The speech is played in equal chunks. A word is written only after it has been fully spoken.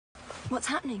What's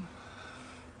happening?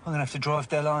 I'm gonna have to drive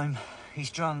Del home. He's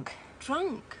drunk.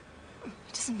 Drunk? He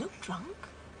doesn't look drunk.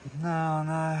 No,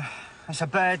 no. That's a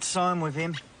bad sign with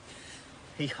him.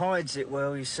 He hides it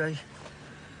well, you see.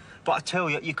 But I tell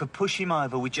you, you could push him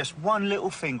over with just one little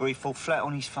finger, he'd fall flat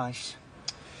on his face.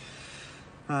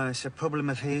 Oh, it's a problem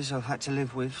of his I've had to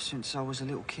live with since I was a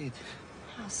little kid.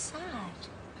 How sad.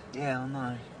 Yeah, I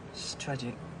know. It's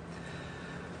tragic.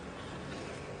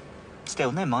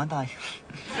 Still, never mind, eh?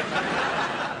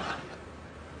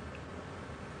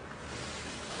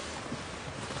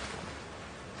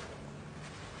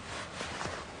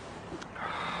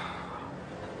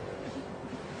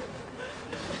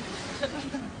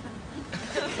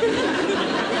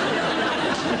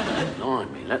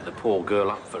 Blimey, let the poor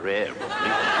girl up for air,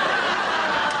 Rodney.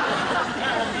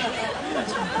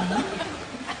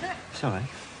 Sorry.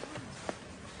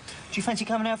 Do you fancy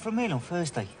coming out for a meal on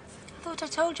Thursday? I thought I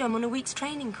told you I'm on a week's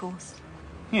training course.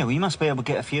 Yeah, well, you must be able to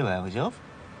get a few hours off.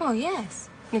 Well, yes.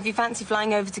 And if you fancy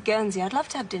flying over to Guernsey, I'd love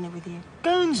to have dinner with you.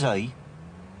 Guernsey?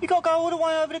 You got to go all the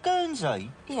way over to Guernsey?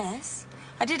 Yes.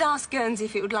 I did ask Guernsey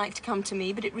if it would like to come to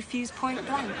me, but it refused point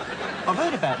blank. I've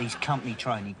heard about these company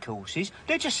training courses.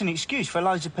 They're just an excuse for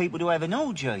loads of people to have an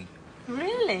orgy.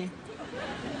 Really?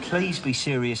 Please be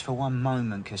serious for one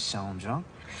moment, Cassandra.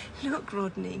 Look,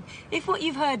 Rodney, if what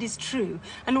you've heard is true,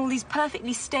 and all these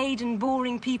perfectly staid and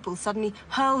boring people suddenly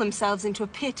hurl themselves into a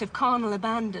pit of carnal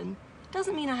abandon, it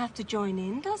doesn't mean I have to join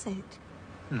in, does it?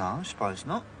 No, I suppose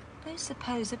not. No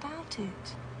suppose about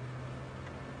it.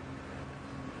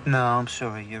 No, I'm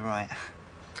sorry, you're right.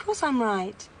 Of course I'm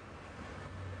right.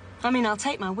 I mean, I'll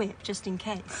take my whip, just in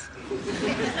case.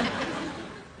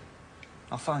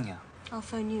 I'll phone you. I'll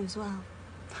phone you as well.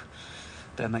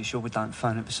 Better make sure we don't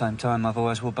phone at the same time,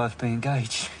 otherwise we'll both be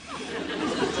engaged.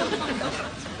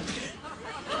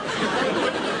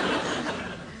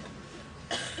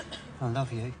 I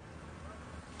love you.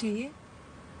 Do you?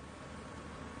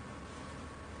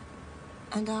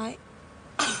 And I...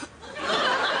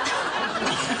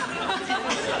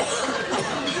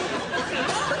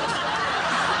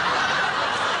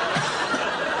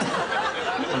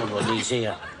 Come on, Rodney, he's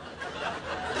here.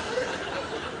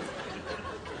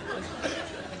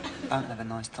 Don't have a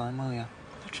nice time, will you?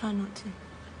 I'll try not to.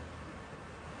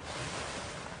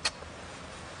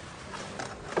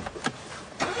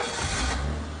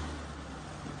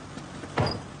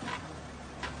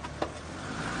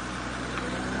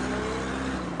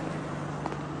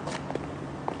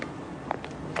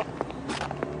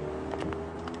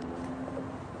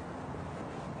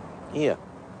 Here.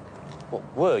 What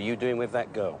were you doing with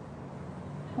that girl?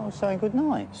 I was saying good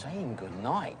night. Saying good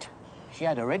night? She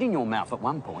had her head in your mouth at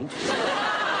one point. Who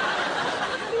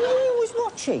was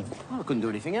watching? Well, I couldn't do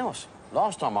anything else.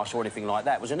 Last time I saw anything like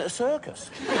that was in a circus.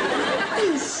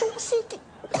 You saucy...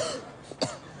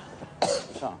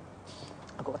 So?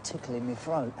 I've got a tickle in my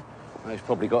throat. Well, she's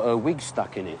probably got her wig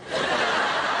stuck in it.